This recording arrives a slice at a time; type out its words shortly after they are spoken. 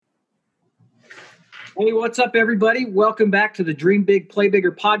Hey, what's up, everybody? Welcome back to the Dream Big, Play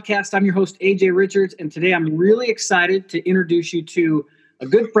Bigger podcast. I'm your host, AJ Richards, and today I'm really excited to introduce you to a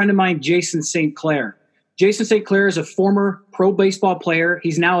good friend of mine, Jason St. Clair. Jason St. Clair is a former pro baseball player.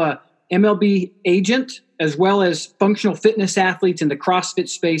 He's now a MLB agent, as well as functional fitness athletes in the CrossFit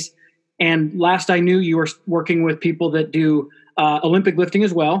space. And last I knew, you were working with people that do Olympic lifting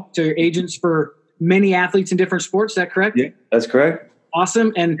as well. So you're agents for many athletes in different sports. Is that correct? Yeah, that's correct.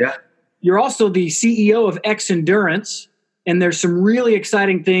 Awesome. And you're also the CEO of X Endurance, and there's some really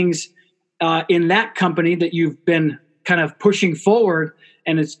exciting things in that company that you've been kind of pushing forward,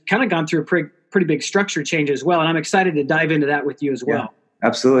 and it's kind of gone through a pretty big structure change as well, and I'm excited to dive into that with you as well. Yeah,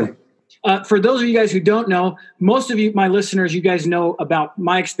 absolutely. For those of you guys who don't know, most of you, my listeners, you guys know about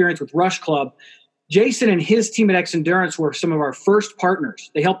my experience with Rush Club. Jason and his team at X Endurance were some of our first partners.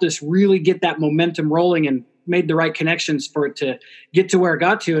 They helped us really get that momentum rolling and made the right connections for it to get to where it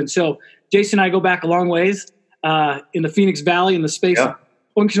got to. And so Jason and I go back a long ways in the Phoenix Valley in the space of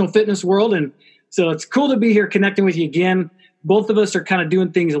functional fitness world. And so it's cool to be here connecting with you again. Both of us are kind of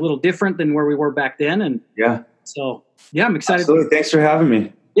doing things a little different than where we were back then. And so, I'm excited. Absolutely. Thanks for having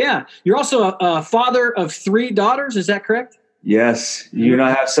me. Yeah. You're also a father of 3 daughters. Is that correct? Yes. You and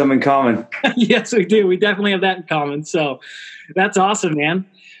I have some in common. Yes, we do. We definitely have that in common. So that's awesome, man.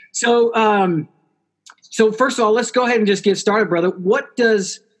 So first of all, let's go ahead and just get started, brother. What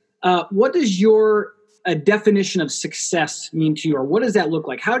does your definition of success mean to you, or what does that look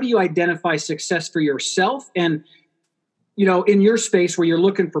like? How do you identify success for yourself? And, in your space where you're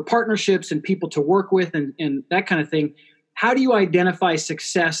looking for partnerships and people to work with and that kind of thing, how do you identify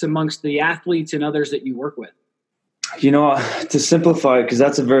success amongst the athletes and others that you work with? To simplify, because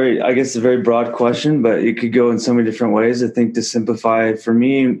that's a very broad question, but it could go in so many different ways. I think to simplify for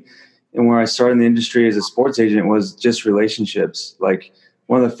me, and where I started in the industry as a sports agent was just relationships. Like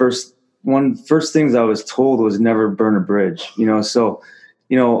one of the first things I was told was never burn a bridge. So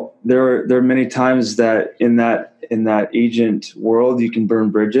there are many times that in that agent world you can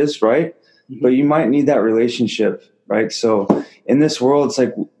burn bridges, right? Mm-hmm. But you might need that relationship, right? So in this world, it's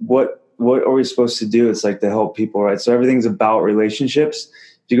like what are we supposed to do? It's like to help people, right? So everything's about relationships.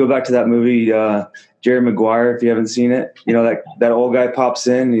 If you go back to that movie, Jerry Maguire, if you haven't seen it, that old guy pops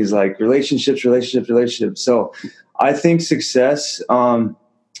in and he's like relationships. So I think success,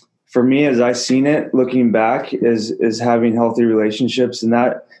 for me, as I've seen it, looking back is having healthy relationships. And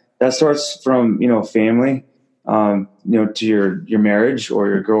that starts from, family, to your marriage or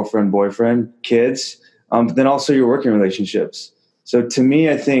your girlfriend, boyfriend, kids, but then also your working relationships. So to me,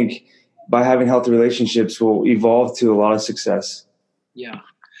 I think by having healthy relationships will evolve to a lot of success. Yeah.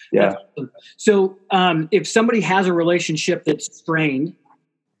 Yeah. Awesome. So if somebody has a relationship that's strained,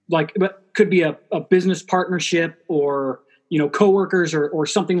 like it could be a business partnership or, coworkers or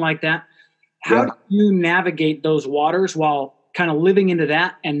something like that, how do you navigate those waters while kind of living into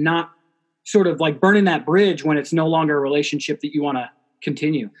that and not sort of like burning that bridge when it's no longer a relationship that you want to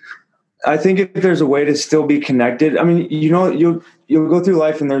continue? I think if there's a way to still be connected, I mean, you'll go through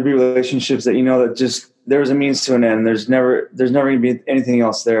life and there'll be relationships that that just there's a means to an end. There's never going to be anything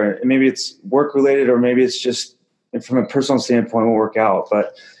else there. And maybe it's work related, or maybe it's just from a personal standpoint will work out.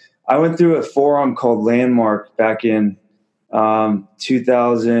 But I went through a forum called Landmark back in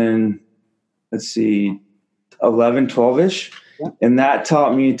 2000, 11, 12-ish. Yeah. And that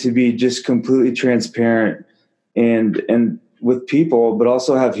taught me to be just completely transparent and with people, but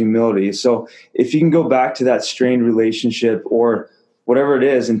also have humility. So if you can go back to that strained relationship or whatever it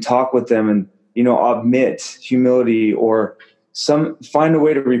is and talk with them and, admit humility or find a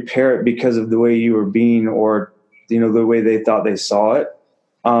way to repair it because of the way you were being or, the way they thought they saw it.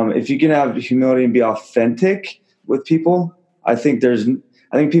 If you can have humility and be authentic with people, I think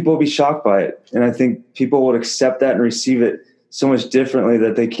people will be shocked by it. And I think people would accept that and receive it so much differently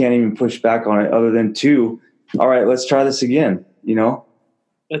that they can't even push back on it other than all right, let's try this again,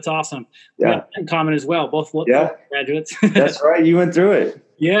 That's awesome. Yeah. In common as well. Both graduates. That's right. You went through it.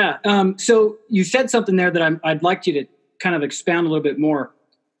 Yeah. So you said something there that I'd like you to kind of expound a little bit more.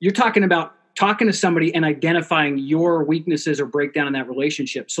 You're talking about talking to somebody and identifying your weaknesses or breakdown in that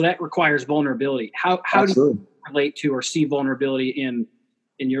relationship. So that requires vulnerability. How do you relate to or see vulnerability in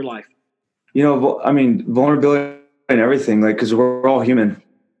your life? Vulnerability in everything, like, because we're all human.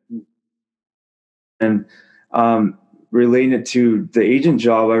 And relating it to the agent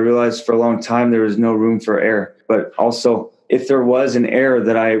job, I realized for a long time there was no room for error. But also, if there was an error,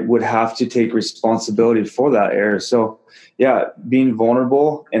 that I would have to take responsibility for that error. So, being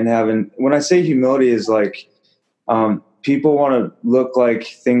vulnerable and when I say humility is like, people want to look like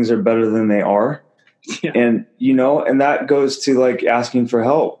things are better than they are. Yeah. And that goes to like asking for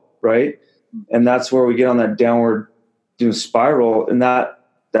help, right? And that's where we get on that downward spiral. And that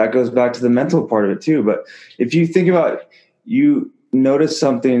goes back to the mental part of it too. But if you think about, you notice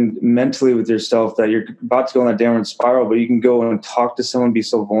something mentally with yourself that you're about to go on that downward spiral, but you can go and talk to someone, be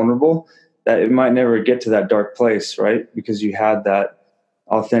so vulnerable that it might never get to that dark place, right? Because you had that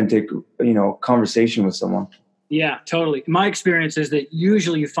authentic, conversation with someone. Yeah, totally. My experience is that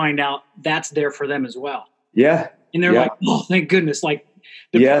usually you find out that's there for them as well. Yeah. And they're like, oh, thank goodness. Like,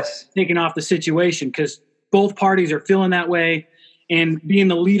 they're taking off the situation, because both parties are feeling that way. And being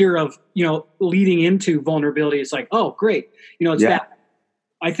the leader of, leading into vulnerability, it's like, oh, great. It's that.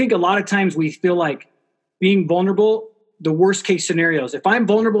 I think a lot of times we feel like being vulnerable, the worst case scenarios. If I'm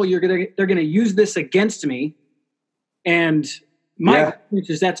vulnerable, they're going to use this against me. And my experience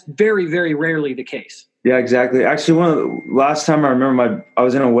is that's very, very rarely the case. Yeah, exactly. Actually, last time I remember, I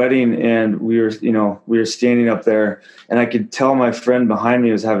was in a wedding and we were standing up there, and I could tell my friend behind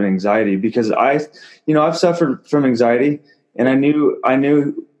me was having anxiety, because I've suffered from anxiety, and I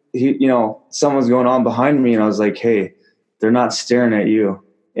knew he, someone's going on behind me, and I was like, hey, they're not staring at you.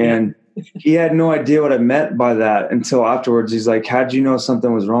 And he had no idea what I meant by that until afterwards. He's like, how'd you know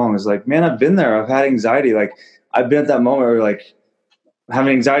something was wrong? I was like, man, I've been there. I've had anxiety. Like, I've been at that moment where, like, I'm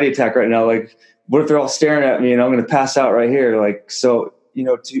having an anxiety attack right now. Like, what if they're all staring at me and I'm going to pass out right here? Like, so,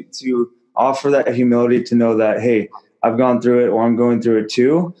 to offer that humility, to know that, hey, I've gone through it, or I'm going through it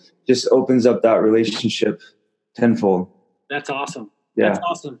too, just opens up that relationship tenfold. That's awesome. Yeah. That's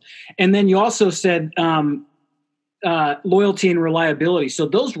awesome. And then you also said loyalty and reliability. So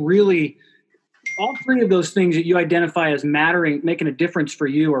those really, all three of those things that you identify as mattering, making a difference for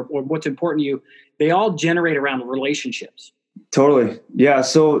you, or what's important to you, they all generate around relationships. Totally. Yeah.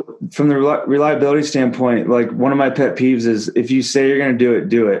 So from the reliability standpoint, like, one of my pet peeves is, if you say you're going to do it,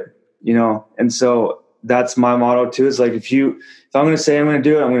 do it, And so that's my motto too. Is like, if I'm going to say I'm going to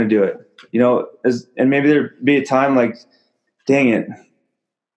do it, I'm going to do it, and maybe there'd be a time like, dang it,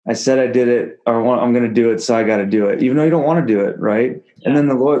 I said I did it, or I'm going to do it, so I got to do it, even though you don't want to do it. Right. Yeah. And then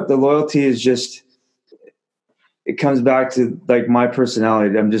the loyalty is just, it comes back to, like, my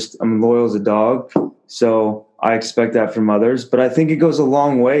personality. I'm loyal as a dog. So I expect that from others, but I think it goes a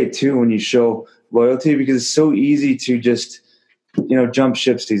long way too when you show loyalty, because it's so easy to just, jump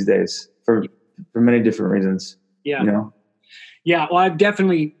ships these days for many different reasons. Yeah. Yeah. Well, I've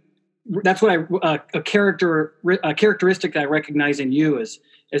definitely, that's what a characteristic that I recognize in you is,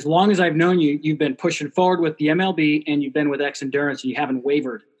 as long as I've known you, you've been pushing forward with the MLB, and you've been with X Endurance, and you haven't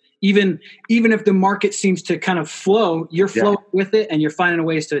wavered. Even if the market seems to kind of flow, you're flowing with it, and you're finding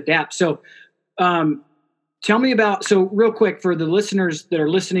ways to adapt. So, tell me about, so real quick for the listeners that are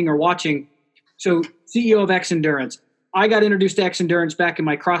listening or watching. So, CEO of X Endurance. I got introduced to X Endurance back in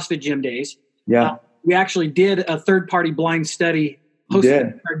my CrossFit gym days. Yeah. We actually did a third-party blind study hosted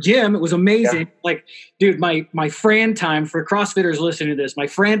in our gym. It was amazing. Yeah. Like, dude, my Fran time, for CrossFitters listening to this, my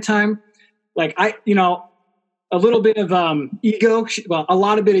Fran time, like, a little bit of ego, well, a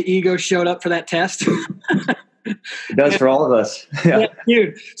lot of bit of ego showed up for that test. It does for all of us. Yeah,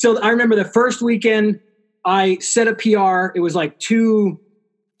 dude. So I remember the first weekend I set a PR. It was like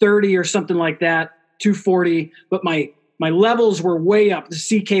 230 or something like that, 240. But my levels were way up. The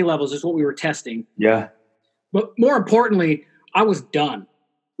CK levels is what we were testing. Yeah. But more importantly, I was done.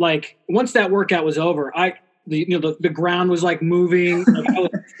 Like, once that workout was over, the ground was like moving. Like, I was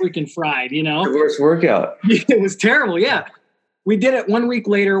freaking fried, The worst workout. It was terrible. Yeah. We did it 1 week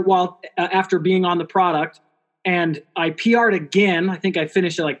later while after being on the product, and I PR'd again. I think I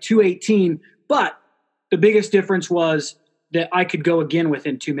finished at like 218, but the biggest difference was that I could go again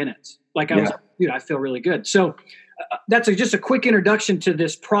within 2 minutes. Like, I was, dude, I feel really good. So that's just a quick introduction to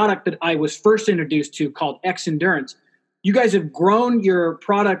this product that I was first introduced to, called X Endurance. You guys have grown your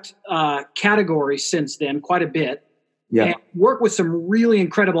product category since then quite a bit. Yeah. And work with some really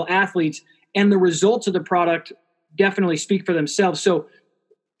incredible athletes, and the results of the product definitely speak for themselves. So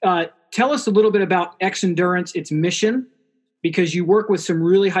tell us a little bit about X Endurance, its mission, because you work with some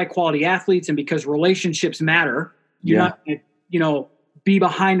really high quality athletes, and because relationships matter. You're not going to, be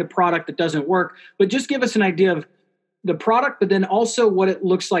behind a product that doesn't work, but just give us an idea of the product, but then also what it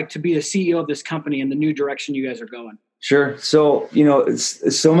looks like to be the CEO of this company and the new direction you guys are going. Sure. So,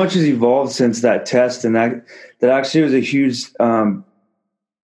 it's so much has evolved since that test, and that actually was a huge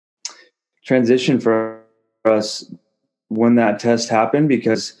transition for us when that test happened,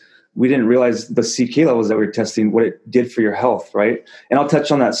 because we didn't realize the CK levels that we were testing, what it did for your health, right? And I'll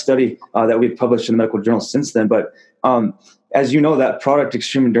touch on that study that we've published in the medical journal since then. But as you know, that product,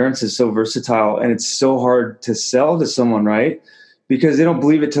 Extreme Endurance, is so versatile, and it's so hard to sell to someone, right? Because they don't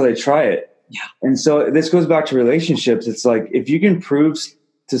believe it till they try it. Yeah. And so this goes back to relationships. It's like, if you can prove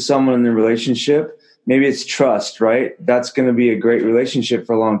to someone in the relationship, maybe it's trust, right? That's going to be a great relationship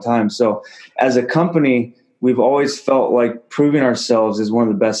for a long time. So as a company, we've always felt like proving ourselves is one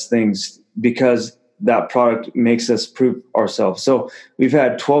of the best things because that product makes us prove ourselves. So we've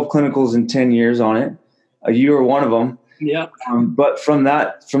had 12 clinicals in 10 years on it. You were one of them. Yeah. But from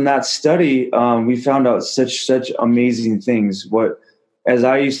that study, we found out such amazing things. What, as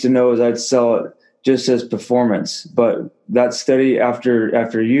I used to know, is I'd sell it just as performance. But that study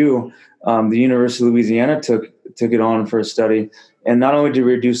after you, the University of Louisiana took it on for a study. And not only did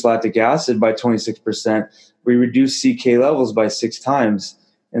we reduce lactic acid by 26%, we reduced CK levels by 6 times.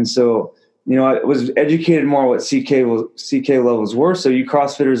 And so, I was educated more what CK levels were. So you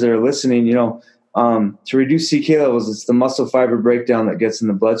CrossFitters that are listening, to reduce CK levels, it's the muscle fiber breakdown that gets in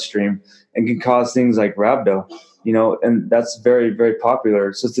the bloodstream and can cause things like rhabdo, and that's very, very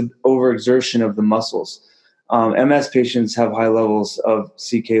popular. So it's an overexertion of the muscles. MS patients have high levels of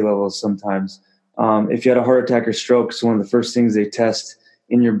CK levels sometimes. If you had a heart attack or stroke, it's one of the first things they test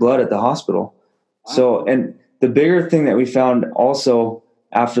in your blood at the hospital. Wow. So, and the bigger thing that we found also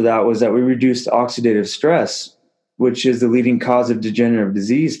after that was that we reduced oxidative stress, which is the leading cause of degenerative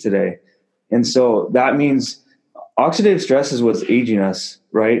disease today. And so that means oxidative stress is what's aging us,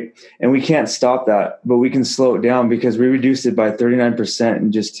 right? And we can't stop that, but we can slow it down because we reduced it by 39%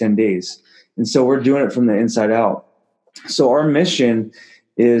 in just 10 days. And so we're doing it from the inside out. So our mission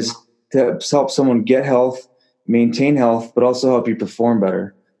is to help someone get health, maintain health, but also help you perform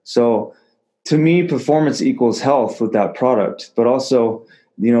better. So to me, performance equals health with that product, but also,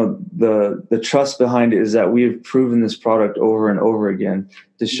 the trust behind it is that we have proven this product over and over again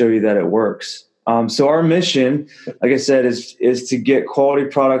to show you that it works. So our mission, like I said, is to get quality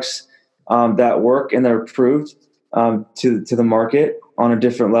products that work and that are approved to the market on a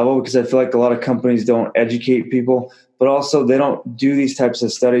different level, because I feel like a lot of companies don't educate people, but also they don't do these types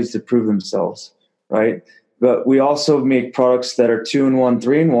of studies to prove themselves, right? But we also make products that are 2-in-1,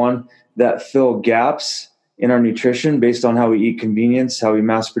 3-in-1 that fill gaps in our nutrition based on how we eat convenience, how we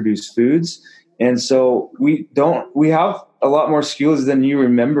mass produce foods. And so we have a lot more SKUs than you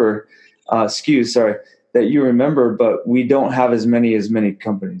remember, that you remember, but we don't have as many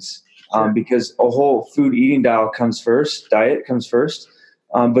companies because a whole food eating diet comes first,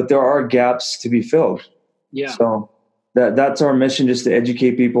 but there are gaps to be filled. Yeah. So that's our mission, just to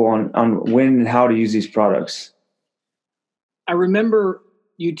educate people on when and how to use these products. I remember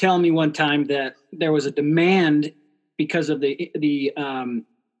you telling me one time that there was a demand because of the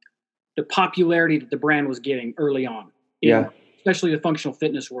popularity that the brand was getting early on, especially the functional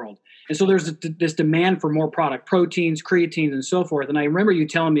fitness world. And so there's this demand for more product, proteins, creatines, and so forth. And I remember you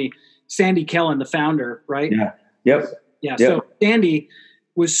telling me Sandy Kellen, the founder, right? Yeah. Yep. Yeah. Yep. So Sandy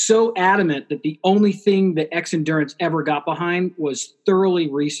was so adamant that the only thing that X Endurance ever got behind was thoroughly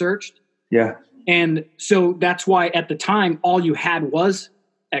researched. Yeah. And so that's why at the time, all you had was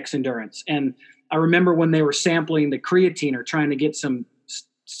X Endurance. And I remember when they were sampling the creatine or trying to get some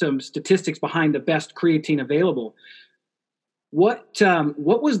statistics behind the best creatine available. What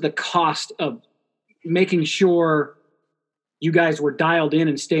was the cost of making sure you guys were dialed in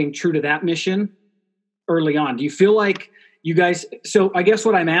and staying true to that mission early on? Do you feel like you guys, so I guess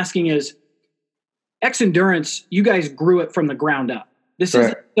what I'm asking is, X Endurance, you guys grew it from the ground up. This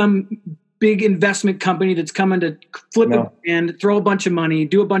isn't some big investment company that's coming to flip it and throw a bunch of money,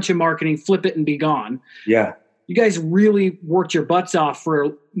 do a bunch of marketing, flip it and be gone. Yeah. You guys really worked your butts off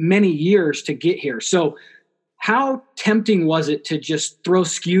for many years to get here. So how tempting was it to just throw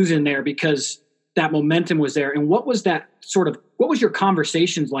SKUs in there because that momentum was there? And what was your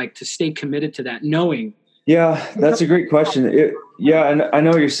conversations like to stay committed to that, knowing? Yeah, that's a great question. And I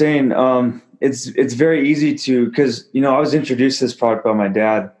know what you're saying. It's very easy to, because, I was introduced to this product by my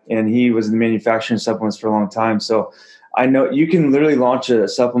dad, and he was in manufacturing supplements for a long time. So I know you can literally launch a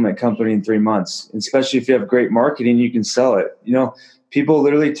supplement company in 3 months, especially if you have great marketing, you can sell it. People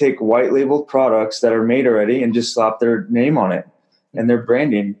literally take white labeled products that are made already and just slap their name on it and their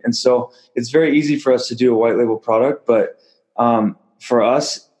branding. And so it's very easy for us to do a white label product, but for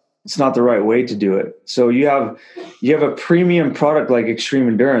us, it's not the right way to do it. So you have a premium product like Extreme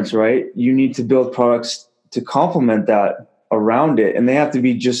Endurance, right? You need to build products to complement that around it, and they have to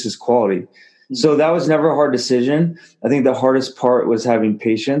be just as quality. Mm-hmm. So that was never a hard decision. I think the hardest part was having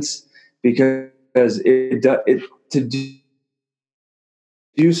patience, because to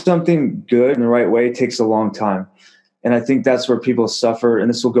do something good in the right way takes a long time. And I think that's where people suffer. And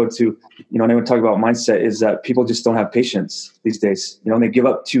this will go to, and I would talk about mindset, is that people just don't have patience these days, and they give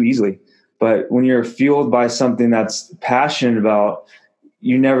up too easily. But when you're fueled by something that's passionate about,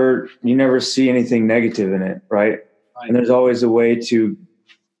 you never see anything negative in it. Right. And there's always a way to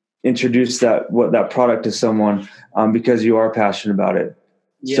introduce that product to someone because you are passionate about it.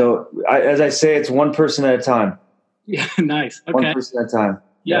 Yeah. So as I say, it's one person at a time. Yeah, nice. Okay. One person at a time.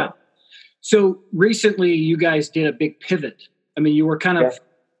 Yeah. So recently, you guys did a big pivot. I mean, you were kind of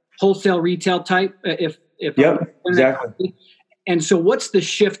wholesale retail type. If exactly. And so, what's the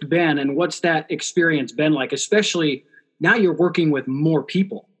shift been, and what's that experience been like? Especially now, you're working with more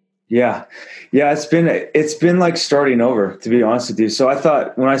people. Yeah. It's been like starting over, to be honest with you. So I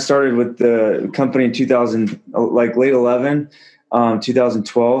thought when I started with the company in 2000, like late 11,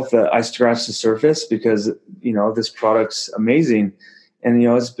 2012, that I scratched the surface because, this product's amazing. And,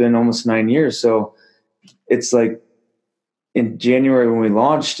 it's been almost 9 years. So it's like in January when we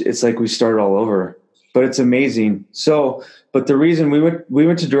launched, it's like we started all over, but it's amazing. So, but the reason we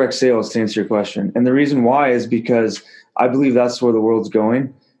went to direct sales, to answer your question. And the reason why is because I believe that's where the world's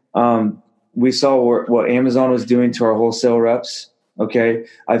going. We saw what Amazon was doing to our wholesale reps. Okay.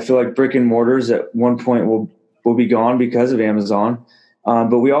 I feel like brick and mortars at one point will be gone because of Amazon.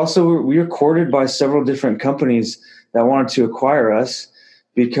 But we were courted by several different companies that wanted to acquire us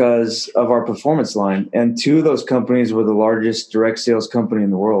because of our performance line. And two of those companies were the largest direct sales company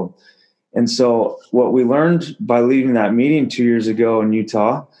in the world. And so what we learned by leaving that meeting 2 years ago in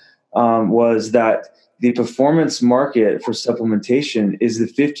Utah was that the performance market for supplementation is the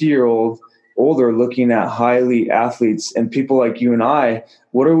 50-year-old older looking at high elite athletes and people like you and I.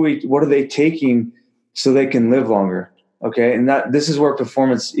 What are they taking so they can live longer? Okay. And this is where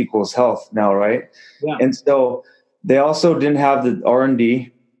performance equals health now, right? Yeah. And so they also didn't have the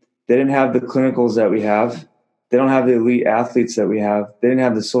R&D. They didn't have the clinicals that we have. They don't have the elite athletes that we have. They didn't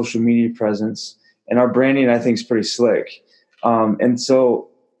have the social media presence. And our branding, I think, is pretty slick. And so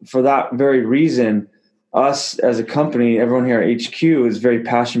for that very reason, us as a company, everyone here at HQ is very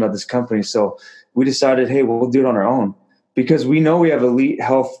passionate about this company. So we decided, hey, we'll do it on our own because we know we have elite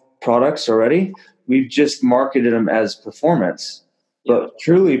health products already. We've just marketed them as performance. But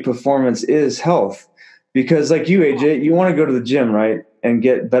truly, performance is health. Because like you, AJ, you want to go to the gym, right? And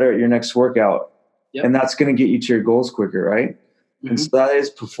get better at your next workout. Yep. And that's going to get you to your goals quicker, right? Mm-hmm. And so that is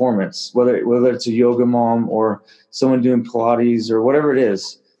performance, whether it's a yoga mom or someone doing Pilates or whatever it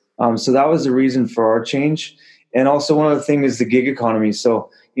is. So that was the reason for our change. And also one other thing is the gig economy. So,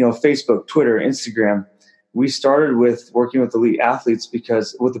 Facebook, Twitter, Instagram, we started with working with elite athletes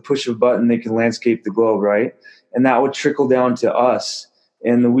because with the push of a button, they can landscape the globe, right? And that would trickle down to us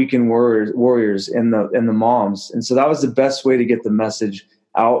and the weekend warriors and the moms. And so that was the best way to get the message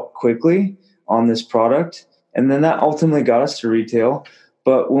out quickly on this product. And then that ultimately got us to retail.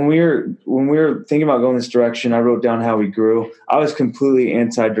 But when we were thinking about going this direction, I wrote down how we grew. I was completely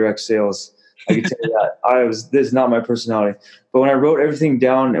anti-direct sales. I can tell you that. This is not my personality. But when I wrote everything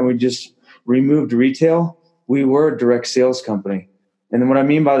down and we just removed retail, we were a direct sales company. And then what I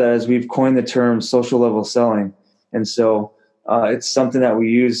mean by that is we've coined the term social level selling. And so it's something that we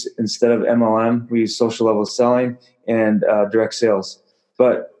use instead of MLM. We use social level selling and direct sales.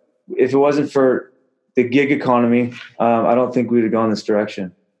 But if it wasn't for the gig economy, I don't think we'd have gone this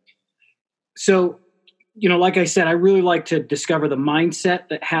direction. So, like I said, I really like to discover the mindset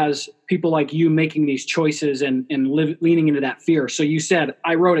that has people like you making these choices and leaning into that fear. So you said,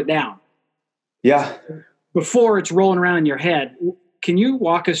 I wrote it down. Yeah. Before it's rolling around in your head, can you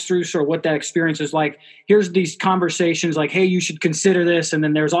walk us through sort of what that experience is like? Here's these conversations like, hey, you should consider this. And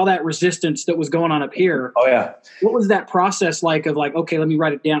then there's all that resistance that was going on up here. Oh, yeah. What was that process like of like, okay, let me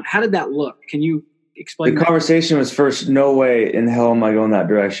write it down. How did that look? Can you explain? The conversation was first, no way in hell am I going that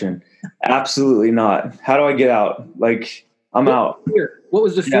direction. Absolutely not. How do I get out? Like, I'm out. What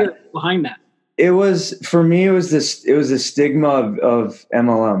was the fear behind that? It was, for me, it was the stigma of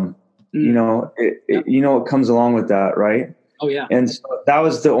MLM. What comes along with that, right? Oh, yeah. And so that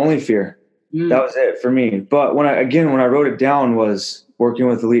was the only fear. That was it for me. But when I wrote it down, was working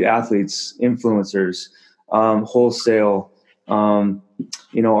with elite athletes, influencers, wholesale,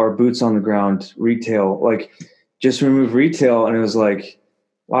 our boots on the ground, retail, like just remove retail. And it was like,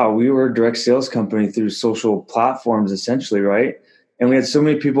 wow, we were a direct sales company through social platforms, essentially, right? And we had so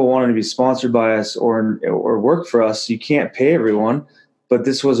many people wanting to be sponsored by us or work for us. You can't pay everyone, but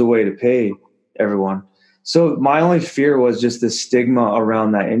this was a way to pay everyone. So my only fear was just the stigma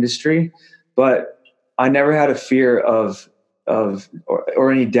around that industry, but I never had a fear of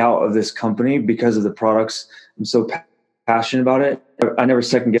any doubt of this company because of the products. I'm so passionate about it. I never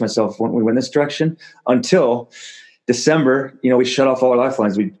second guessed myself when we went this direction until December. We shut off all our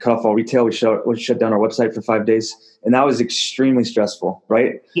lifelines. We cut off all retail. We shut down our website for 5 days, and that was extremely stressful,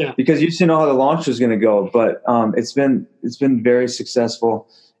 right? Yeah. Because you didn't know how the launch was going to go, but it's been very successful.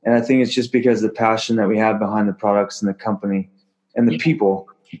 And I think it's just because of the passion that we have behind the products and the company and the people.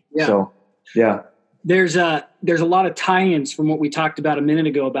 Yeah. So, yeah. There's a lot of tie-ins from what we talked about a minute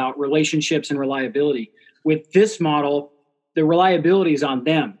ago about relationships and reliability. With this model, the reliability is on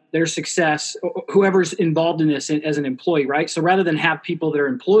them, their success, whoever's involved in this as an employee, right? So rather than have people that are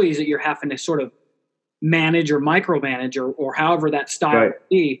employees that you're having to sort of manage or micromanage or however that style would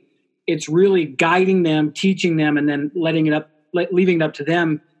be, it's really guiding them, teaching them, and then leaving it up to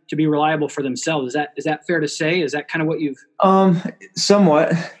them to be reliable for themselves. Is that fair to say? Is that kind of what you've?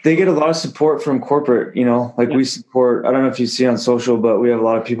 Somewhat. They get a lot of support from corporate, we support, I don't know if you see on social, but we have a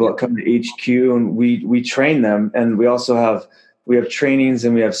lot of people that come to HQ and we train them. And we also have trainings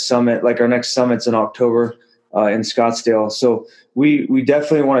and we have summit, like our next summit's in October in Scottsdale. So we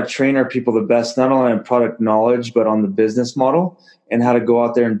definitely want to train our people the best, not only on product knowledge, but on the business model and how to go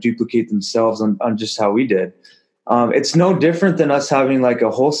out there and duplicate themselves on just how we did. It's no different than us having like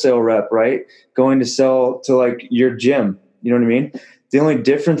a wholesale rep, right? Going to sell to like your gym. You know what I mean? The only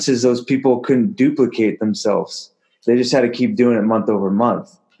difference is those people couldn't duplicate themselves. They just had to keep doing it month over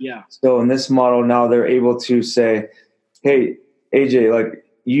month. Yeah. So in this model now they're able to say, hey, AJ, like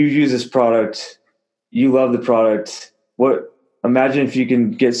you use this product, you love the product. Imagine if you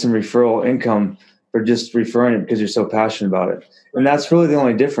can get some referral income for just referring it because you're so passionate about it. And that's really the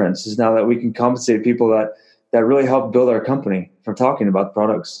only difference is now that we can compensate people that really help build our company from talking about the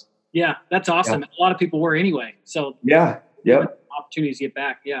products. Yeah, that's awesome. Yeah. A lot of people were anyway. So yeah. Yep. Opportunities to get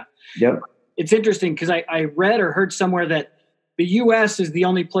back. Yeah. Yep. It's interesting because I read or heard somewhere that the US is the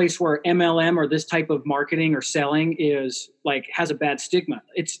only place where MLM or this type of marketing or selling is like has a bad stigma.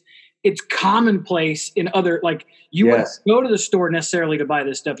 It's commonplace in other, like you wouldn't go to the store necessarily to buy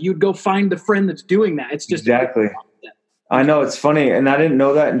this stuff. You'd go find the friend that's doing that. It's just exactly. I know, it's funny. And I didn't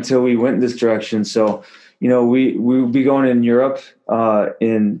know that until we went in this direction. So, we'll be going in Europe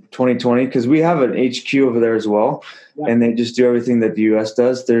in 2020 because we have an HQ over there as well. Yeah. And they just do everything that the US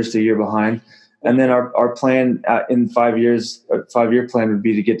does. They're just a year behind. And then our plan in 5 years, 5-year plan would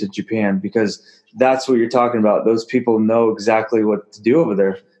be to get to Japan because that's what you're talking about. Those people know exactly what to do over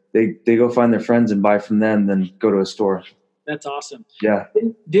there. They go find their friends and buy from them, then go to a store. That's awesome. Yeah.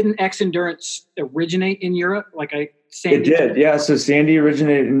 Didn't X Endurance originate in Europe? It did. Yeah. So Sandy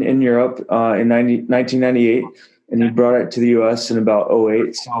originated in Europe in 1998, and he brought it to the U.S. in about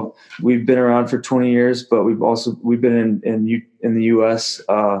 2008. So we've been around for 20 years, but we've been in the U.S.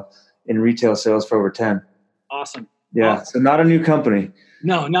 In retail sales for over 10. Awesome. Yeah. Awesome. So not a new company.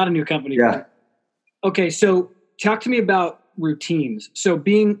 No, not a new company. Yeah. Okay. So talk to me about routines. So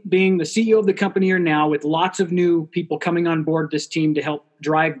being the CEO of the company you're now, with lots of new people coming on board this team to help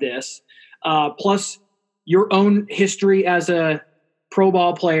drive this, plus your own history as a pro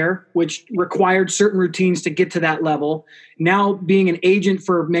ball player, which required certain routines to get to that level. Now being an agent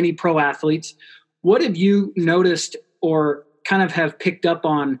for many pro athletes, what have you noticed or kind of have picked up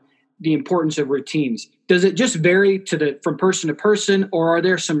on the importance of routines? Does it just vary from person to person, or are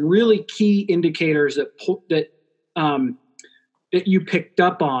there some really key indicators that you picked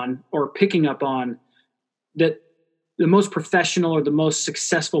up on or picking up on that the most professional or the most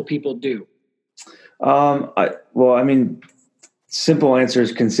successful people do? Simple answer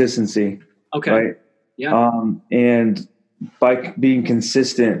is consistency. Okay. Right. Yeah. And by being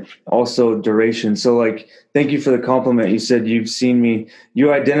consistent, also duration. So thank you for the compliment. You said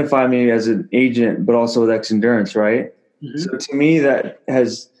you identify me as an agent, but also with X Endurance, right? Mm-hmm. So to me,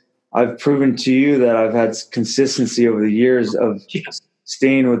 I've proven to you that I've had consistency over the years of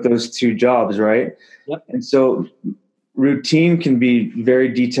staying with those two jobs, right? Yep. And so routine can be very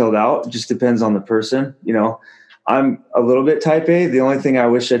detailed out. It just depends on the person. I'm a little bit type A. The only thing I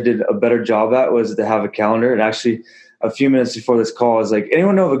wish I did a better job at was to have a calendar. And actually, a few minutes before this call, I was like,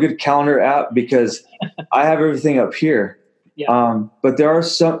 anyone know of a good calendar app? Because I have everything up here. Yeah. But there are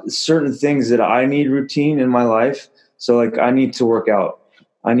some certain things that I need routine in my life. So I need to work out.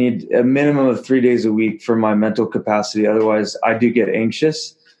 I need a minimum of 3 days a week for my mental capacity. Otherwise, I do get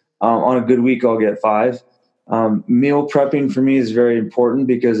anxious. On a good week, I'll get 5. Meal prepping for me is very important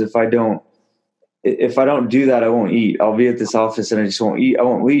because if I don't do that, I won't eat. I'll be at this office and I just won't eat. I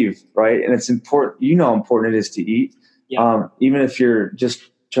won't leave. Right. And it's important. How important it is to eat. Yeah. Even if you're just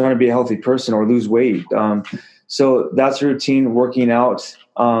trying to be a healthy person or lose weight. So that's routine. Working out,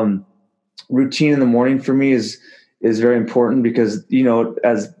 routine in the morning for me is very important because,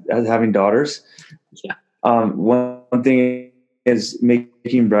 as having daughters, one thing is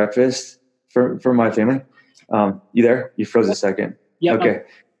making breakfast for my family. You there? You froze a second. Yeah. Okay.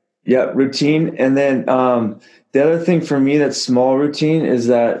 Yeah. Routine. And then, the other thing for me that's small routine is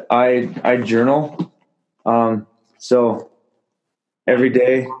that I journal. So every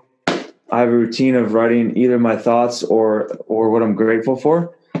day I have a routine of writing either my thoughts or what I'm grateful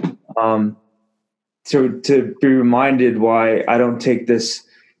for. to be reminded why I don't take this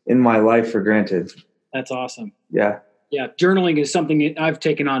in my life for granted. That's awesome. Yeah. Yeah. Journaling is something that I've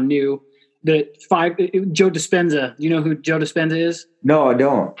taken on new. Joe Dispenza. Do you know who Joe Dispenza is? No, I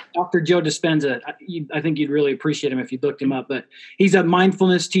don't. Dr. Joe Dispenza. I think you'd really appreciate him if you looked him up. But he's a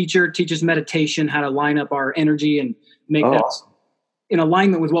mindfulness teacher, teaches meditation, how to line up our energy and make that in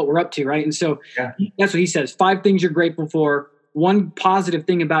alignment with what we're up to, right? And so that's what he says. 5 things you're grateful for. 1 positive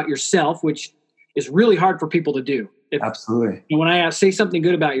thing about yourself, which is really hard for people to do. Absolutely. And when I say something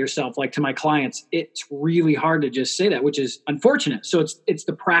good about yourself, like to my clients, it's really hard to just say that, which is unfortunate. So it's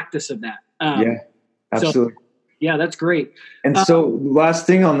the practice of that. Yeah, absolutely. So, yeah, that's great. And so last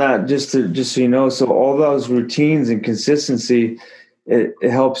thing on that, just so you know, so all those routines and consistency, it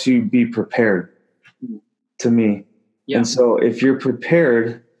helps you be prepared, to me. Yeah. And so if you're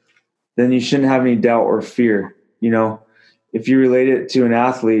prepared, then you shouldn't have any doubt or fear. If you relate it to an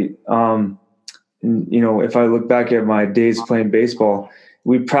athlete, if I look back at my days playing baseball,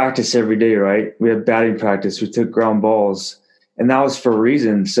 we practice every day, right? We had batting practice. We took ground balls, and that was for a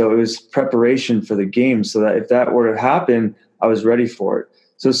reason. So it was preparation for the game, so that if that were to happen, I was ready for it.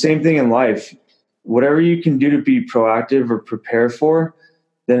 So same thing in life. Whatever you can do to be proactive or prepare for,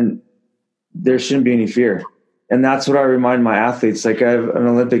 then there shouldn't be any fear. And that's what I remind my athletes. Like, I have an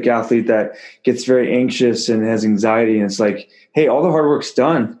Olympic athlete that gets very anxious and has anxiety. And it's like, hey, all the hard work's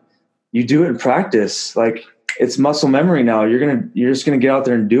done. You do it in practice. Like, it's muscle memory now. You're just gonna get out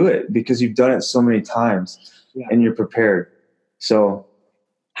there and do it because you've done it so many times and you're prepared. So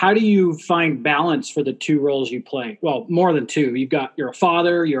how do you find balance for the 2 roles you play? Well, more than 2. You're a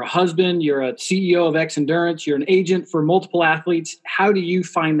father, you're a husband, you're a CEO of X Endurance, you're an agent for multiple athletes. How do you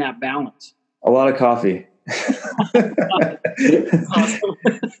find that balance? A lot of coffee.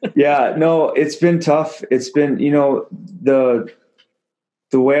 Yeah, no, it's been tough. It's been,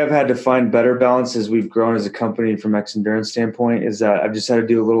 the way I've had to find better balance as we've grown as a company from X Endurance standpoint is that I've just had to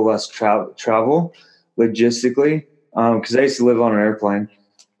do a little less travel logistically, because I used to live on an airplane.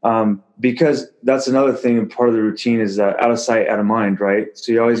 Because that's another thing, and part of the routine is that out of sight, out of mind, right?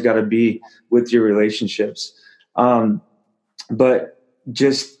 So you always got to be with your relationships. But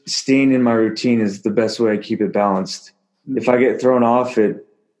just staying in my routine is the best way I keep it balanced. If I get thrown off it,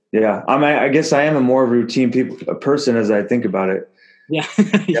 I guess I am a more routine person as I think about it.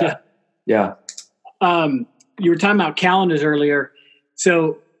 Yeah. Yeah. You were talking about calendars earlier.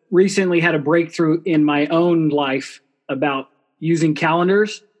 So recently had a breakthrough in my own life about using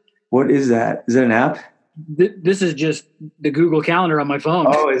calendars. What is that? Is that an app? This is just the Google Calendar on my phone.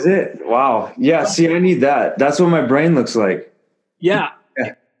 Oh, is it? Wow. Yeah. See, I need that. That's what my brain looks like. Yeah.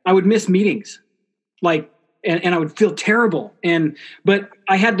 I would miss meetings, and I would feel terrible. But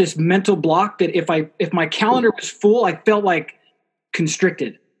I had this mental block that if my calendar was full, I felt like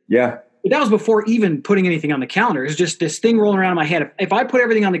constricted. Yeah. But that was before even putting anything on the calendar. It's just this thing rolling around in my head. If I put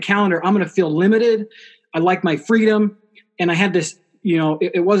everything on the calendar, I'm going to feel limited. I like my freedom. And I had this,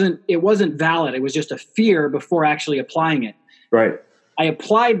 it wasn't valid. It was just a fear before actually applying it. Right. I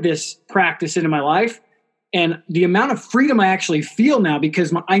applied this practice into my life, and the amount of freedom I actually feel now,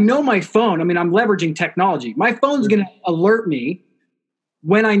 because I know my phone, I'm leveraging technology. My phone's going to alert me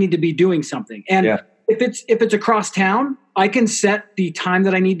when I need to be doing something. And if it's across town, I can set the time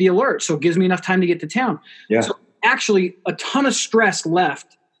that I need the alert. So it gives me enough time to get to town. Yeah. So actually a ton of stress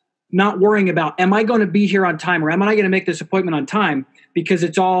left, not worrying about, am I going to be here on time, or am I going to make this appointment on time? Because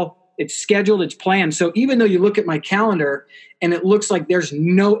it's scheduled, it's planned. So even though you look at my calendar and it looks like there's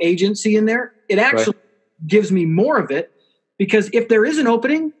no agency in there, it actually gives me more of it, because if there is an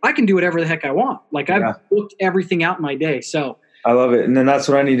opening, I can do whatever the heck I want. Like, I've booked everything out in my day. So I love it. And then that's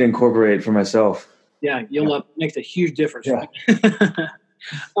what I need to incorporate for myself. Yeah. You'll love it. Makes a huge difference. Yeah.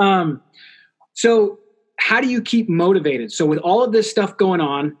 So how do you keep motivated? So with all of this stuff going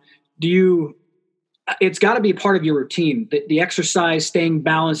on, it's got to be a part of your routine, the exercise, staying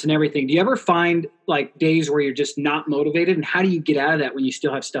balanced and everything. Do you ever find like days where you're just not motivated, and how do you get out of that when you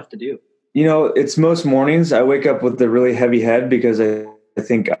still have stuff to do? It's most mornings I wake up with a really heavy head because I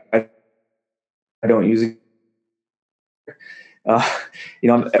think I don't use it.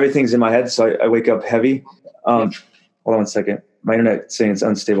 Everything's in my head, so I wake up heavy. Hold on one second. My internet's saying it's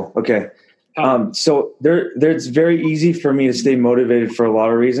unstable. Okay. So it's very easy for me to stay motivated for a lot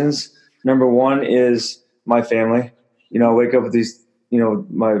of reasons. Number one is my family. I wake up with these,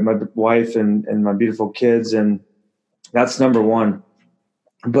 my wife and my beautiful kids, and that's number one.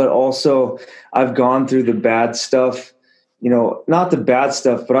 But also I've gone through the bad stuff, not the bad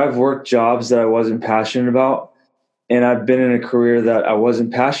stuff, but I've worked jobs that I wasn't passionate about. And I've been in a career that I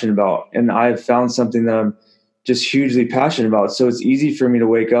wasn't passionate about. And I've found something that I'm just hugely passionate about. So it's easy for me to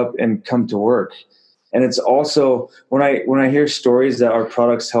wake up and come to work. And it's also when I hear stories that our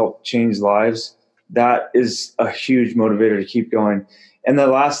products help change lives, that is a huge motivator to keep going. And the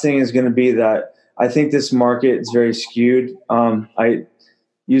last thing is going to be that I think this market is very skewed. I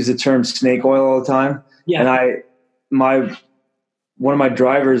use the term snake oil all the time. Yeah. And one of my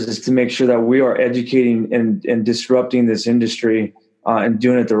drivers is to make sure that we are educating and disrupting this industry and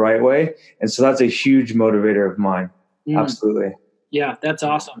doing it the right way. And so that's a huge motivator of mine. Absolutely. Yeah, that's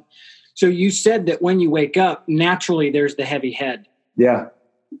awesome. So you said that when you wake up, naturally there's the heavy head. Yeah.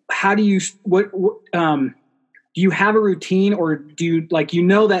 How do you, do you have a routine, or do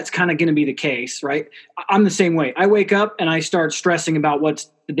you that's kind of going to be the case, right? I'm the same way. I wake up and I start stressing about what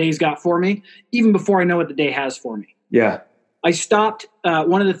the day's got for me, even before I know what the day has for me. Yeah. I stopped.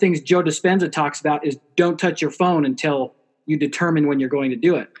 One of the things Joe Dispenza talks about is don't touch your phone until you determine when you're going to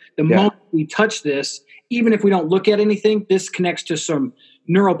do it. The moment we touch this, even if we don't look at anything, this connects to some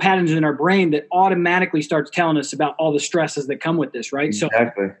neural patterns in our brain that automatically starts telling us about all the stresses that come with this, right?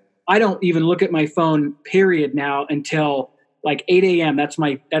 Exactly. So I don't even look at my phone, period, now until like 8 a.m. That's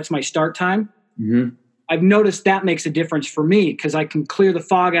my start time. Mm-hmm. I've noticed that makes a difference for me because I can clear the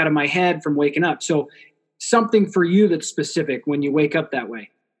fog out of my head from waking up. So something for you that's specific when you wake up that way.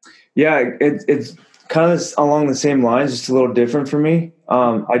 Yeah, it's kind of along the same lines, just a little different for me.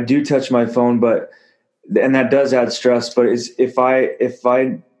 I do touch my phone, and that does add stress. But if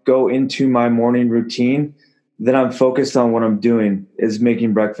I go into my morning routine, then I'm focused on what I'm doing, is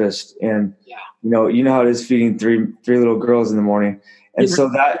making breakfast. And, you know how it is feeding three little girls in the morning. And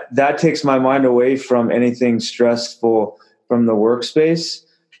so that takes my mind away from anything stressful from the workspace.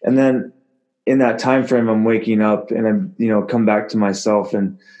 And then in that time frame, I'm waking up and I'm, come back to myself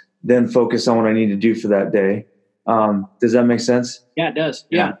and then focus on what I need to do for that day. Does that make sense? Yeah, it does.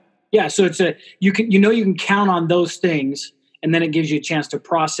 Yeah. So it's you can count on those things, and then it gives you a chance to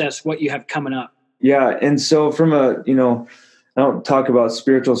process what you have coming up. Yeah. And so from I don't talk about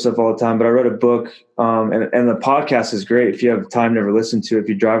spiritual stuff all the time, but I read a book, and the podcast is great. If you have time to ever listen to it, if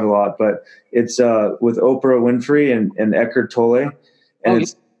you drive a lot, but it's with Oprah Winfrey and Eckhart Tolle,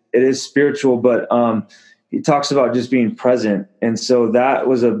 and it is spiritual, but he talks about just being present. And so that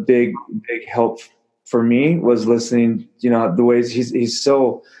was a big, big help for me, was listening, the ways he's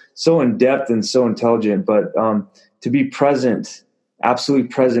so in depth and so intelligent, but to be present, absolutely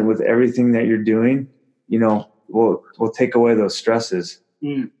present with everything that you're doing, will take away those stresses.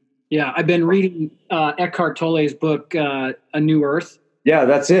 Yeah. I've been reading Eckhart Tolle's book, A New Earth. Yeah,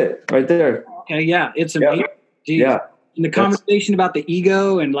 that's it right there. Okay. Yeah. It's amazing. Yeah. And the conversation about the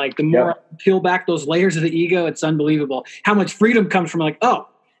ego, and like the more I peel back those layers of the ego, it's unbelievable how much freedom comes from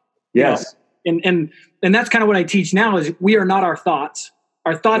yes. And that's kind of what I teach now is we are not our thoughts.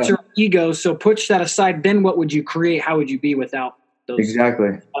 Our thoughts are egos. So push that aside. Then what would you create? How would you be without those?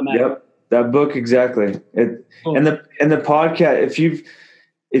 Exactly. Yep. That book. Exactly. Cool. And the podcast,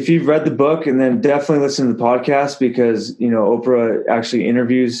 if you've read the book, and then definitely listen to the podcast, because, Oprah actually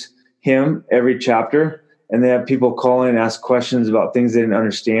interviews him every chapter, and they have people call in and ask questions about things they didn't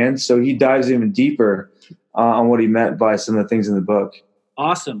understand. So he dives even deeper on what he meant by some of the things in the book.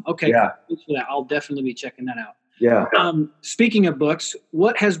 Awesome. Okay. Yeah. Thanks for that. I'll definitely be checking that out. Yeah. Speaking of books,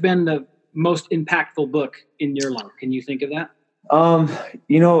 what has been the most impactful book in your life? Can you think of that?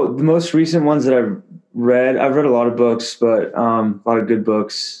 The most recent ones that I've read a lot of books, but a lot of good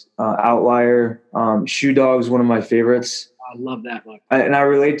books. Outlier, Shoe Dog's one of my favorites. I love that book. And I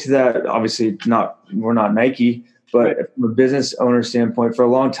relate to that. Obviously, we're not Nike, but from a business owner standpoint, for a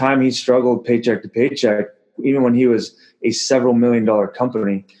long time, he struggled paycheck to paycheck, even when he was a several $1 million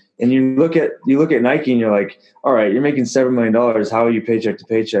company. And you look at Nike and you're like, all right, you're making $7 million. How are you paycheck to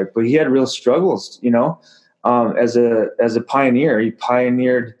paycheck? But he had real struggles, as a pioneer. He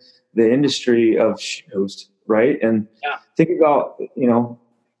pioneered the industry of shoes, right? And think about,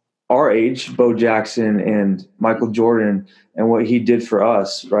 our age, Bo Jackson and Michael Jordan, and what he did for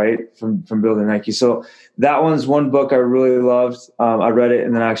us, right? From building Nike. So that one's one book I really loved. I read it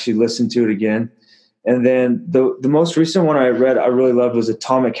and then I actually listened to it again. And then the most recent one I read I really loved was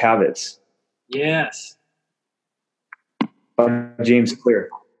Atomic Habits. Yes. By James Clear.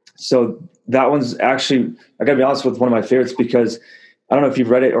 So that one's actually, I gotta be honest, with one of my favorites, because I don't know if you've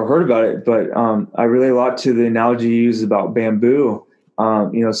read it or heard about it, but I relate a lot to the analogy you use about bamboo.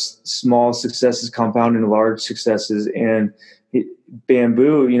 Small successes compound into large successes, and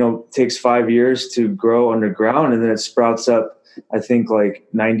bamboo, takes 5 years to grow underground, and then it sprouts up, I think, like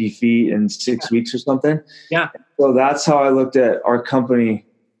 90 feet in 6 weeks or something. Yeah. So that's how I looked at our company,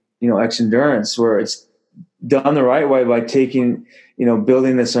 X Endurance, where it's done the right way by taking,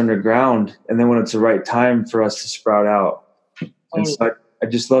 building this underground, and then when it's the right time for us to sprout out. And so I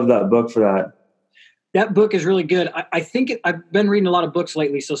just love that book for that. That book is really good. I think I've been reading a lot of books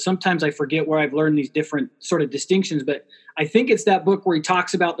lately, so sometimes I forget where I've learned these different sort of distinctions, but I think it's that book where he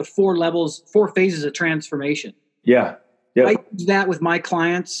talks about the 4 phases of transformation. Yeah. Yep. I use that with my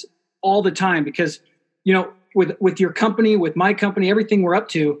clients all the time because, with your company, with my company, everything we're up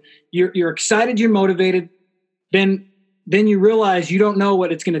to, you're excited, you're motivated, then you realize you don't know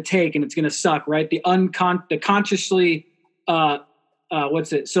what it's going to take and it's going to suck, right? The consciously, so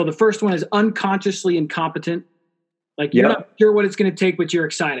the first one is unconsciously incompetent. Like you're not sure what it's going to take, but you're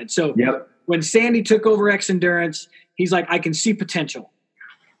excited. So when Sandy took over X Endurance, he's like, I can see potential.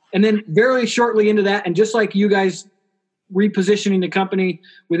 And then very shortly into that, and just like you guys repositioning the company,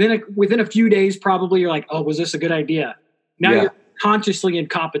 within a few days, probably you're like, oh, was this a good idea? Now you're consciously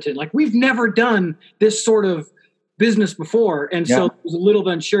incompetent. Like we've never done this sort of business before. And so there's a little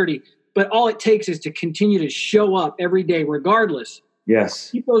bit of uncertainty, but all it takes is to continue to show up every day, regardless.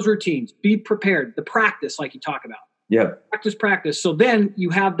 Yes. Keep those routines, be prepared, the practice, like you talk about. Yep. Practice. So then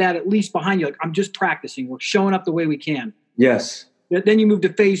you have that at least behind you. Like, I'm just practicing. We're showing up the way we can. Yes. Then you move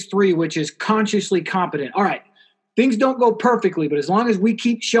to phase 3, which is consciously competent. All right. Things don't go perfectly, but as long as we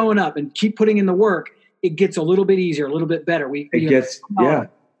keep showing up and keep putting in the work, it gets a little bit easier, a little bit better. It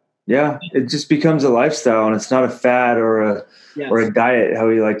just becomes a lifestyle, and it's not a fad or a diet, how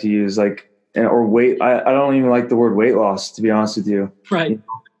we like to use, or weight. I don't even like the word weight loss, to be honest with you. Right.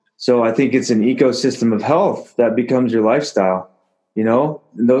 So I think it's an ecosystem of health that becomes your lifestyle, and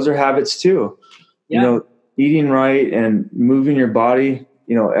those are habits too, eating right and moving your body,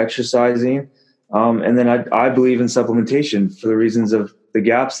 exercising. And then I believe in supplementation for the reasons of the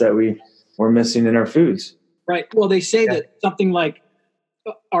gaps that we're missing in our foods. Right. Well, they say that something like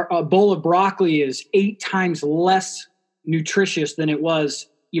a bowl of broccoli is 8 times less nutritious than it was,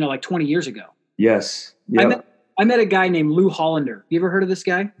 like 20 years ago. Yes. Yep. I met a guy named Lou Hollander. You ever heard of this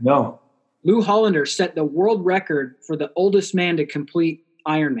guy? No. Lou Hollander set the world record for the oldest man to complete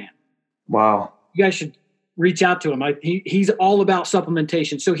Ironman. Wow. You guys should reach out to him. He's all about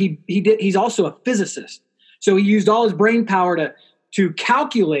supplementation. So he's also a physicist. So he used all his brain power to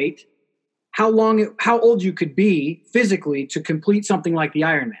calculate how old you could be physically to complete something like the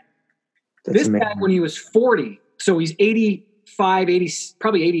Ironman. This guy, when he was 40, so he's 85, 80,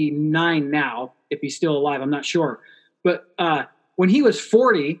 probably 89 now, if he's still alive, I'm not sure. But when he was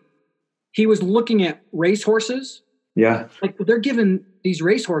 40, he was looking at racehorses. Yeah. Like they're giving these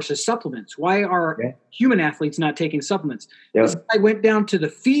racehorses supplements. Why are human athletes not taking supplements? Yep. This guy went down to the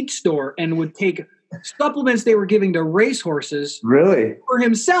feed store and would take supplements they were giving to racehorses. Really? For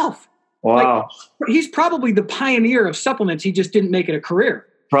himself. Wow. He's probably the pioneer of supplements. He just didn't make it a career.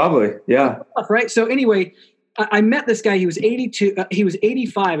 Probably. Yeah. Right. So anyway, I met this guy. He was 82. He was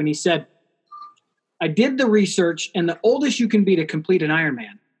 85. And he said, I did the research, and the oldest you can be to complete an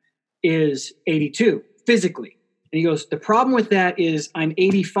Ironman is 82 physically. And he goes, the problem with that is I'm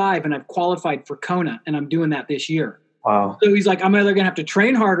 85 and I've qualified for Kona, and I'm doing that this year. Wow. So he's like, I'm either going to have to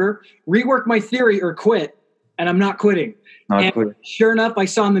train harder, rework my theory, or quit. And I'm not quitting. Sure enough, I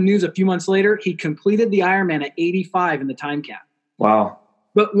saw in the news a few months later, he completed the Ironman at 85 in the time cap. Wow.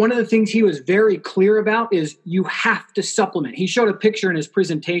 But one of the things he was very clear about is you have to supplement. He showed a picture in his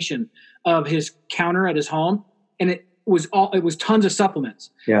presentation of his counter at his home, and it was tons of supplements.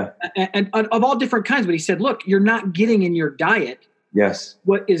 Yeah. And of all different kinds. But he said, look, you're not getting in your diet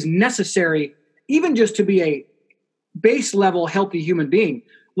what is necessary, even just to be a base level healthy human being,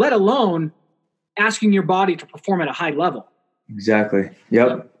 let alone asking your body to perform at a high level. Exactly.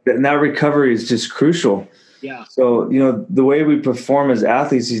 Yep. And that recovery is just crucial. Yeah. So, the way we perform as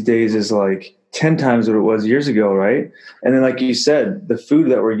athletes these days is like 10 times what it was years ago, right? And then, like you said, the food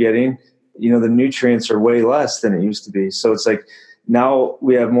that we're getting, the nutrients are way less than it used to be. So it's like now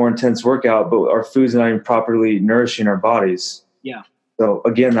we have more intense workout, but our food's not even properly nourishing our bodies. Yeah. So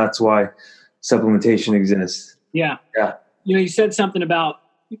again, that's why supplementation exists. Yeah. Yeah. You said something about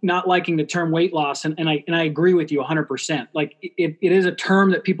not liking the term weight loss, and I agree with you 100%. Like it is a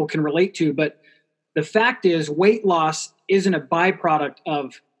term that people can relate to, but the fact is weight loss isn't a byproduct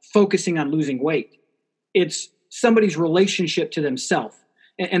of focusing on losing weight. It's somebody's relationship to themselves.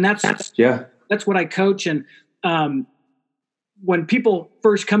 And that's what I coach. And when people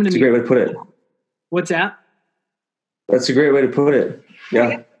first come to me, that's a great way to put it. What's that? That's a great way to put it.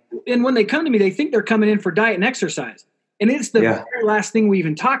 Yeah. And when they come to me, they think they're coming in for diet and exercise. And it's the very last thing we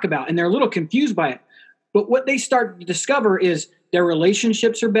even talk about. And they're a little confused by it. But what they start to discover is their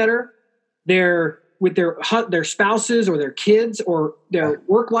relationships are better. Their with their spouses or their kids, or their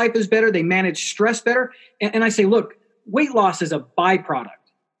work life is better. They manage stress better. And I say, look, weight loss is a byproduct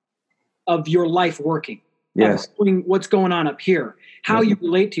of your life working. Yes. What's going on up here, how you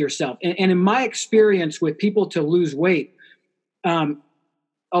relate to yourself. And in my experience with people to lose weight, a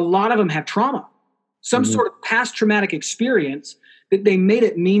lot of them have trauma, some sort of past traumatic experience that they made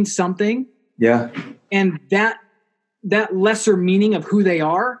it mean something. Yeah. And that lesser meaning of who they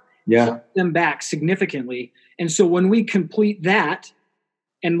are, held them back significantly. And so when we complete that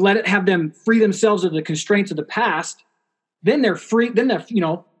and have them free themselves of the constraints of the past, then they're free. Then they're,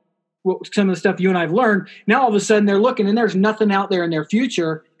 some of the stuff you and I've learned, now all of a sudden they're looking and there's nothing out there in their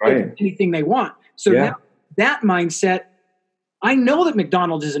future, anything they want. So now that mindset, I know that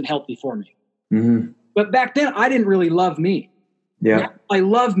McDonald's isn't healthy for me. Mm-hmm. But back then I didn't really love me. Yeah. Now I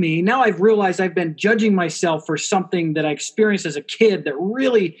love me. Now I've realized I've been judging myself for something that I experienced as a kid that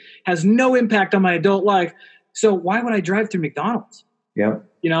really has no impact on my adult life. So why would I drive through McDonald's? Yeah.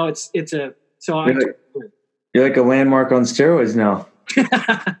 You're like a landmark on steroids now.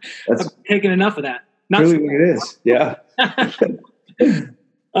 That's I've taken enough of that. Not really what it is. Yeah.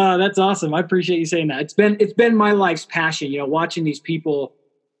 That's awesome. I appreciate you saying that. It's been my life's passion, watching these people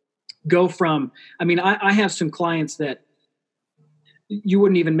go from, I have some clients that you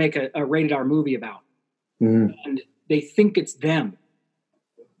wouldn't even make a rated R movie about. Mm. And they think it's them,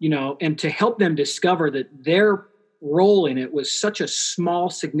 and to help them discover that their role in it was such a small,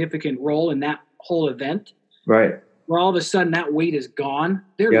 significant role in that whole event. Right. Where all of a sudden that weight is gone.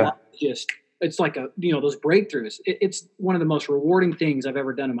 Their life it's like those breakthroughs. It's one of the most rewarding things I've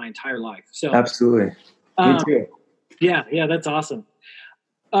ever done in my entire life. So absolutely. Me too. Yeah, that's awesome.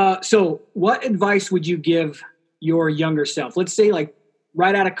 So what advice would you give your younger self? Let's say like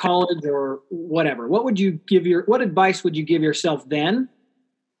right out of college or whatever. What advice would you give yourself then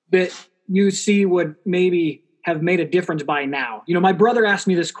that you see would maybe have made a difference by now? My brother asked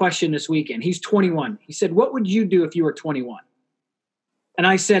me this question this weekend. He's 21. He said, what would you do if you were 21? And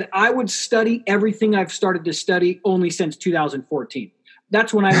I said, I would study everything I've started to study only since 2014.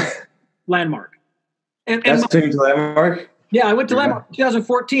 That's when I went to Landmark. That's to Landmark? Yeah, I went to Landmark in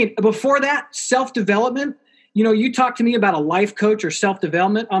 2014. Before that, self-development. You talk to me about a life coach or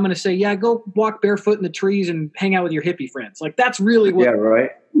self-development, I'm going to say, yeah, go walk barefoot in the trees and hang out with your hippie friends. Like that's really what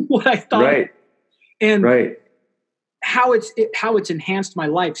I thought. Right. And how it's enhanced my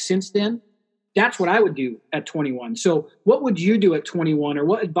life since then. That's what I would do at 21. So what would you do at 21, or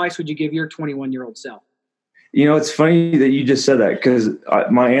what advice would you give your 21-year-old self? It's funny that you just said that, because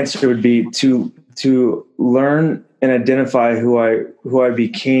my answer would be to learn and identify who I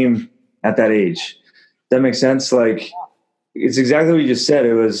became at that age. That makes sense? Like, it's exactly what you just said.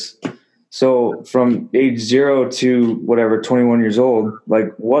 It was, so from age 0 to whatever, 21 years old,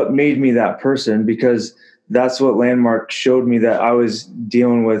 like what made me that person? Because that's what Landmark showed me that I was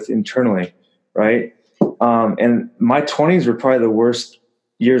dealing with internally. Right. And my 20s were probably the worst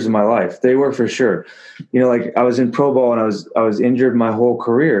years of my life. They were for sure. Like I was in pro ball and I was injured my whole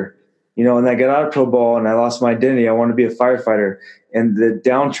career, and I got out of pro ball and I lost my identity. I wanted to be a firefighter, and the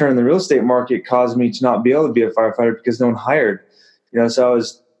downturn in the real estate market caused me to not be able to be a firefighter because no one hired, so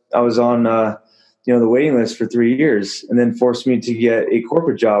I was on, the waiting list for 3 years, and then forced me to get a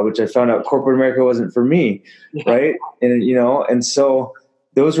corporate job, which I found out corporate America wasn't for me. Right. And, and so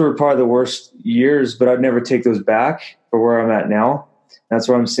those were probably the worst years, but I'd never take those back for where I'm at now. That's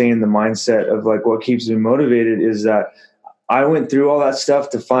where I'm saying the mindset of like what keeps me motivated is that I went through all that stuff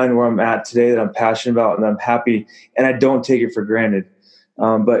to find where I'm at today that I'm passionate about and I'm happy, and I don't take it for granted.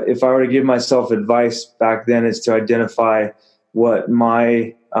 But if I were to give myself advice back then, is to identify what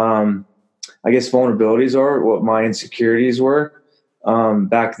my, vulnerabilities are, what my insecurities were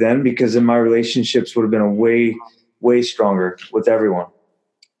back then, because then my relationships would have been way, way stronger with everyone.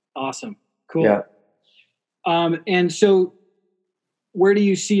 Awesome. Cool. Yeah. And so where do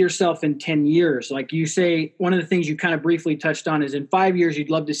you see yourself in 10 years? Like you say, one of the things you kind of briefly touched on is in 5 years, you'd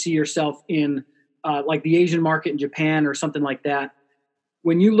love to see yourself in like the Asian market in Japan or something like that.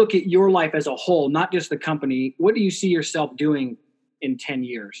 When you look at your life as a whole, not just the company, what do you see yourself doing in 10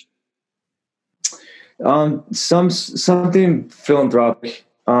 years? Something philanthropic.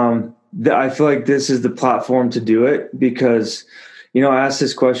 I feel like this is the platform to do it because, I asked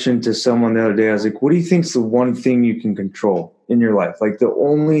this question to someone the other day. I was like, what do you think is the one thing you can control in your life? Like the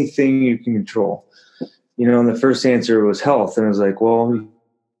only thing you can control, and the first answer was health. And I was like, well,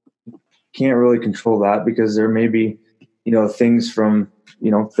 you can't really control that because there may be, things from,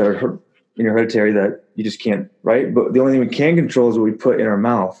 that are in your hereditary that you just can't, right? But the only thing we can control is what we put in our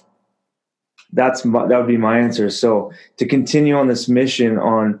mouth. That would be my answer. So to continue on this mission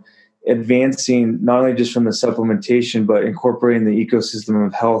on, advancing not only just from the supplementation, but incorporating the ecosystem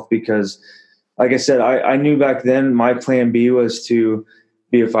of health. Because like I said, I knew back then my plan B was to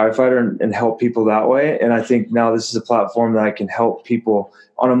be a firefighter and help people that way. And I think now this is a platform that I can help people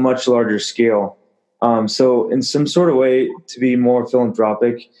on a much larger scale. So in some sort of way to be more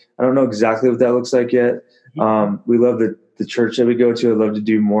philanthropic. I don't know exactly what that looks like yet. We love the church that we go to. I'd love to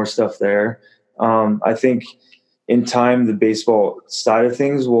do more stuff there. I think in time, the baseball side of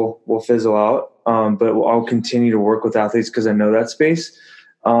things will fizzle out. But I'll continue to work with athletes because I know that space.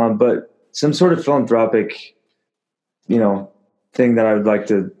 But some sort of philanthropic, thing that I would like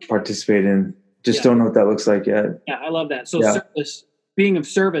to participate in. Just don't know what that looks like yet. Yeah, I love that. So service, being of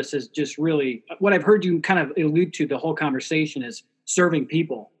service is just really what I've heard you kind of allude to the whole conversation is serving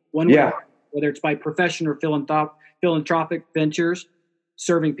people. Whether it's by profession or philanthropic ventures,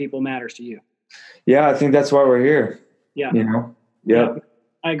 serving people matters to you. Yeah, I think that's why we're here. Yeah. Yeah,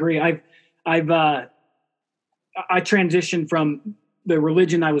 I agree. I transitioned from the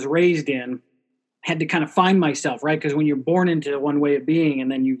religion I was raised in, had to kind of find myself, right? Because when you're born into one way of being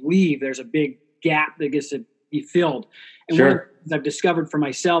and then you leave, there's a big gap that gets to be filled. And one of the things I've discovered for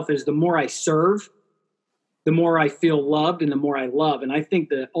myself is the more I serve, the more I feel loved and the more I love. And I think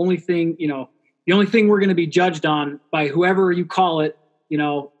the only thing we're going to be judged on by whoever you call it,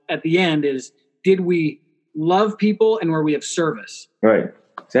 at the end is, did we love people and were we of service? Right.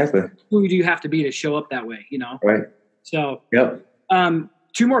 Exactly. Who do you have to be to show up that way, Right. So, yep.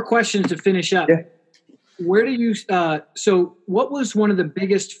 2 more questions to finish up. Yeah. Where do you, so what was one of the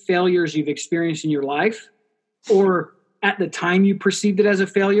biggest failures you've experienced in your life, or at the time you perceived it as a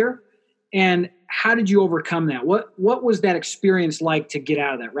failure? And how did you overcome that? What was that experience like to get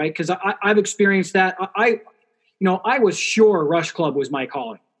out of that? Right. Cause I've experienced that. I was sure Rush Club was my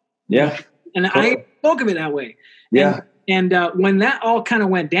calling. Yeah. And I spoke of it that way. Yeah. And when that all kind of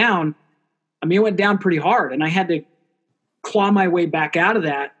went down, it went down pretty hard, and I had to claw my way back out of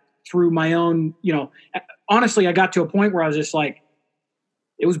that through my own, honestly, I got to a point where I was just like,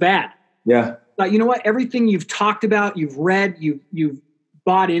 it was bad. Yeah. But you know what? Everything you've talked about, you've read, you've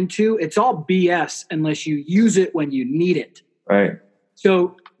bought into, it's all BS unless you use it when you need it. Right.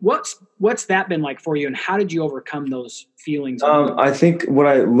 So what's that been like for you, and how did you overcome those feelings? I think what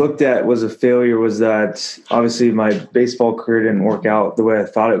I looked at was a failure was that obviously my baseball career didn't work out the way I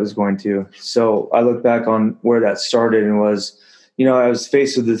thought it was going to. So I look back on where that started and was, I was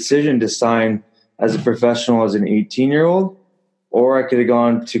faced with the decision to sign as a professional as an 18-year-old, or I could have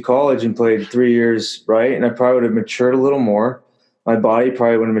gone to college and played 3 years, right? And I probably would have matured a little more. My body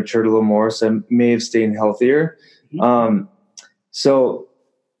probably would have matured a little more, so I may have stayed healthier. Mm-hmm.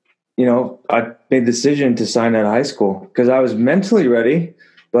 I made the decision to sign out of high school because I was mentally ready,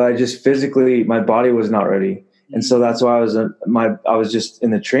 but I just physically, my body was not ready. And so that's why I was just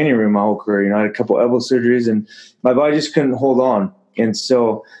in the training room my whole career. I had a couple elbow surgeries and my body just couldn't hold on. And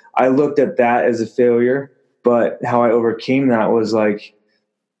so I looked at that as a failure, but how I overcame that was like,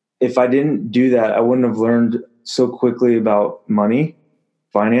 if I didn't do that, I wouldn't have learned so quickly about money,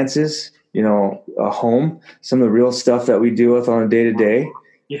 finances, a home, some of the real stuff that we deal with on a day to day.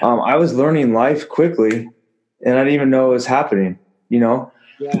 I was learning life quickly and I didn't even know it was happening,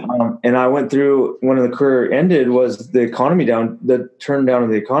 and I went through, when the career ended, was the economy the turn down of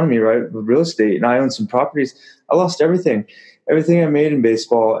the economy, right? With real estate. And I owned some properties. I lost everything I made in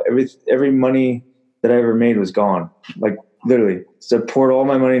baseball. Every money that I ever made was gone. Like literally. So I poured all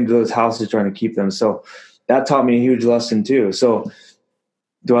my money into those houses trying to keep them. So that taught me a huge lesson too. So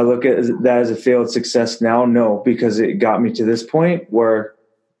do I look at that as a failed success now? No, because it got me to this point where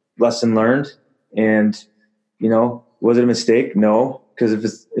lesson learned. And, was it a mistake? No, because if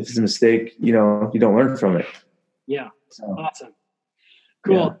it's a mistake, you don't learn from it. Yeah. So, awesome.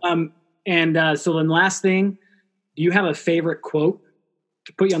 Cool. Yeah. So then last thing, do you have a favorite quote?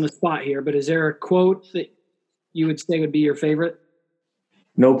 To put you on the spot here, but is there a quote that you would say would be your favorite?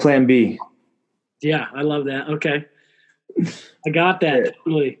 No plan B. Yeah, I love that. Okay. I got that.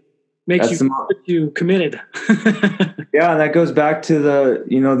 Totally. Makes you committed. Yeah, and that goes back to the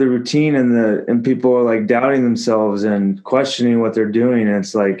routine and people are like doubting themselves and questioning what they're doing. And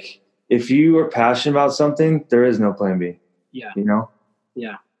it's like, if you are passionate about something, there is no plan B. Yeah.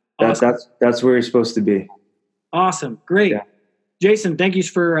 Yeah. Awesome. That's where you're supposed to be. Awesome. Great. Yeah. Jason, thank you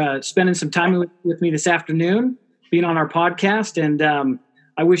for spending some time with me this afternoon, being on our podcast. And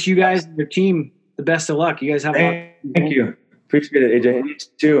I wish you guys and your team the best of luck. You guys have Thank you. Appreciate it, AJ. You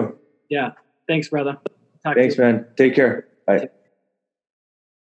too. Yeah. Thanks, brother. Thanks, man. Take care. Bye.